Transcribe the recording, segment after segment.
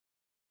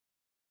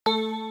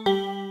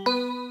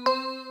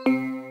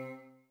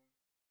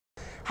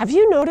Have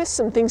you noticed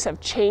some things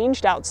have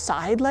changed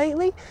outside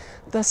lately?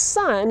 The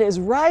sun is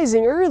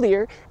rising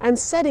earlier and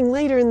setting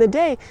later in the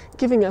day,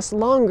 giving us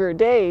longer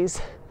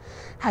days.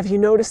 Have you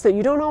noticed that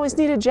you don't always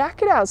need a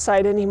jacket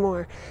outside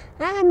anymore?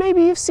 And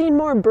maybe you've seen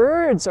more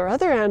birds or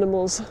other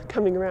animals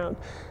coming around.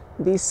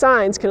 These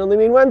signs can only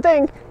mean one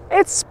thing: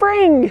 it's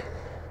spring!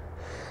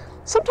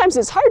 Sometimes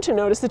it's hard to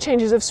notice the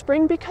changes of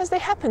spring because they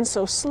happen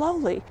so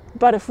slowly.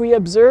 But if we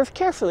observe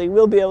carefully,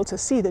 we'll be able to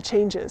see the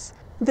changes.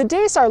 The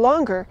days are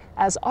longer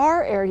as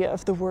our area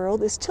of the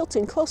world is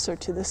tilting closer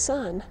to the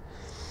sun.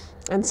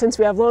 And since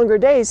we have longer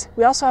days,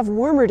 we also have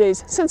warmer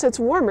days. Since it's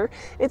warmer,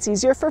 it's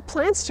easier for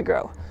plants to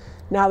grow.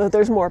 Now that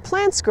there's more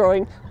plants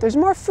growing, there's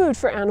more food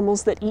for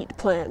animals that eat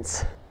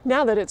plants.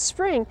 Now that it's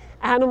spring,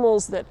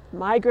 animals that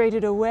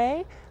migrated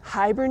away,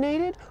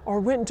 hibernated, or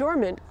went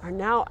dormant are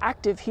now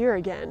active here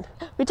again.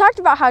 We talked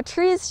about how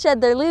trees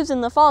shed their leaves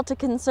in the fall to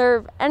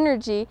conserve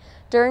energy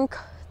during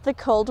the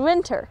cold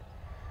winter.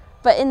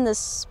 But in the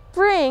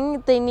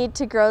spring, they need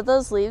to grow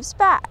those leaves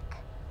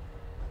back.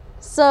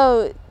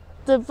 So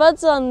the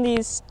buds on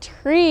these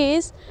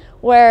trees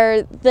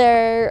where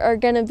there are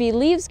going to be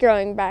leaves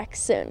growing back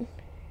soon.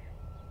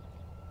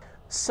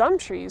 Some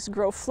trees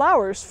grow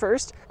flowers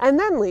first and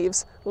then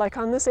leaves, like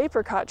on this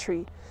apricot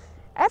tree.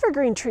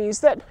 Evergreen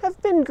trees that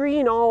have been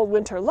green all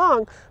winter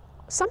long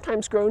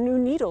sometimes grow new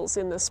needles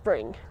in the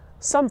spring.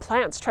 Some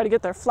plants try to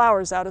get their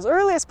flowers out as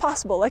early as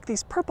possible, like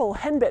these purple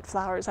henbit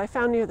flowers I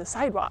found near the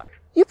sidewalk.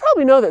 You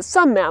probably know that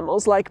some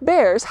mammals, like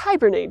bears,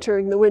 hibernate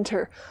during the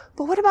winter.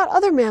 But what about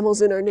other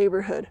mammals in our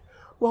neighborhood?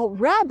 Well,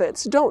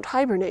 rabbits don't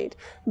hibernate,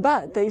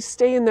 but they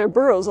stay in their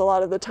burrows a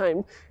lot of the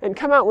time and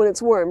come out when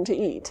it's warm to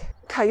eat.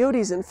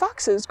 Coyotes and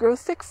foxes grow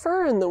thick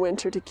fur in the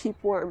winter to keep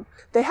warm.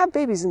 They have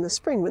babies in the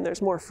spring when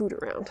there's more food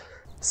around.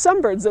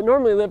 Some birds that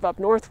normally live up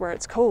north where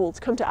it's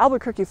cold come to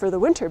Albuquerque for the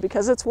winter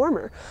because it's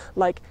warmer,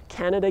 like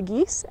Canada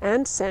geese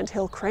and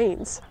sandhill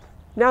cranes.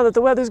 Now that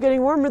the weather's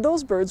getting warmer,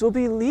 those birds will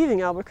be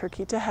leaving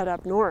Albuquerque to head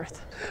up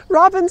north.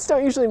 Robins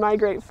don't usually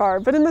migrate far,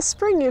 but in the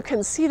spring you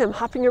can see them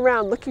hopping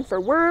around looking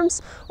for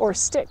worms or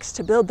sticks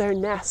to build their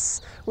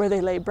nests, where they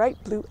lay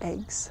bright blue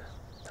eggs.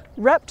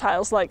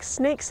 Reptiles like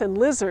snakes and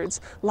lizards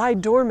lie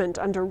dormant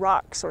under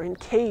rocks or in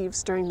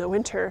caves during the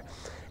winter.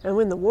 And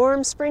when the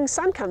warm spring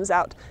sun comes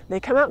out, they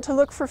come out to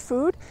look for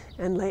food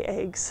and lay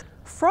eggs.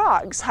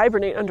 Frogs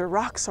hibernate under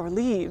rocks or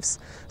leaves.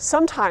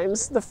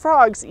 Sometimes the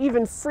frogs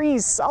even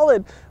freeze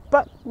solid,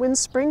 but when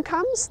spring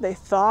comes, they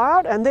thaw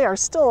out and they are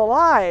still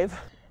alive.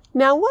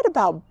 Now, what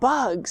about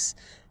bugs?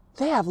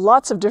 They have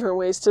lots of different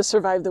ways to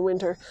survive the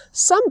winter.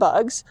 Some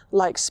bugs,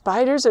 like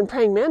spiders and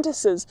praying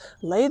mantises,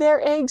 lay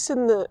their eggs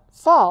in the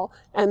fall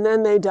and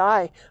then they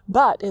die.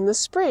 But in the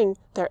spring,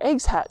 their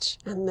eggs hatch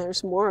and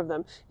there's more of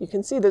them. You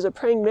can see there's a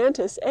praying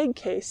mantis egg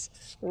case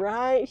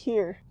right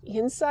here.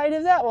 Inside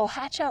of that will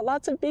hatch out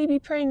lots of baby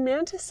praying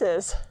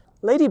mantises.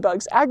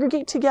 Ladybugs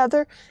aggregate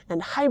together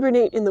and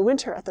hibernate in the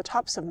winter at the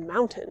tops of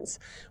mountains,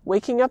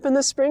 waking up in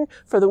the spring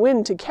for the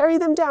wind to carry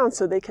them down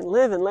so they can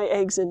live and lay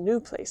eggs in new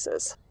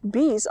places.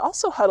 Bees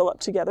also huddle up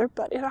together,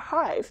 but in a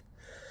hive.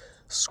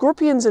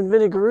 Scorpions and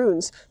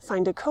vinegaroons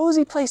find a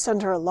cozy place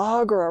under a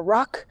log or a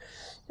rock,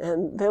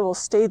 and they will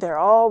stay there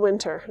all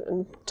winter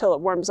until it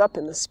warms up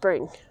in the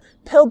spring.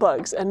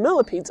 Pillbugs and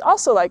millipedes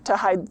also like to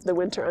hide the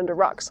winter under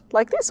rocks,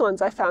 like these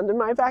ones I found in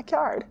my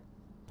backyard.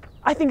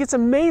 I think it's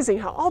amazing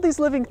how all these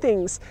living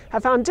things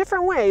have found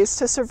different ways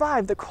to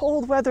survive the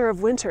cold weather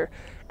of winter,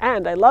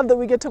 and I love that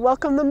we get to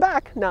welcome them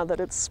back now that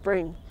it's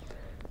spring.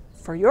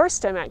 For your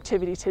STEM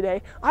activity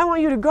today, I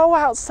want you to go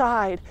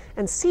outside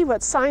and see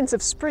what signs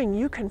of spring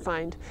you can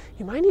find.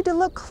 You might need to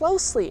look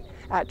closely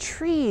at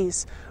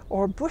trees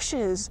or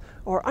bushes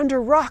or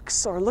under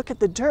rocks, or look at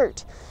the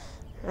dirt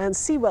and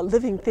see what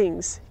living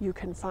things you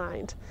can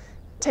find.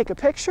 Take a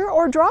picture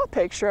or draw a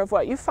picture of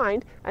what you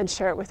find and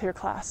share it with your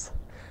class.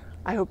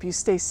 I hope you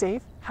stay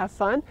safe, have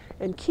fun,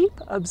 and keep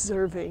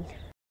observing.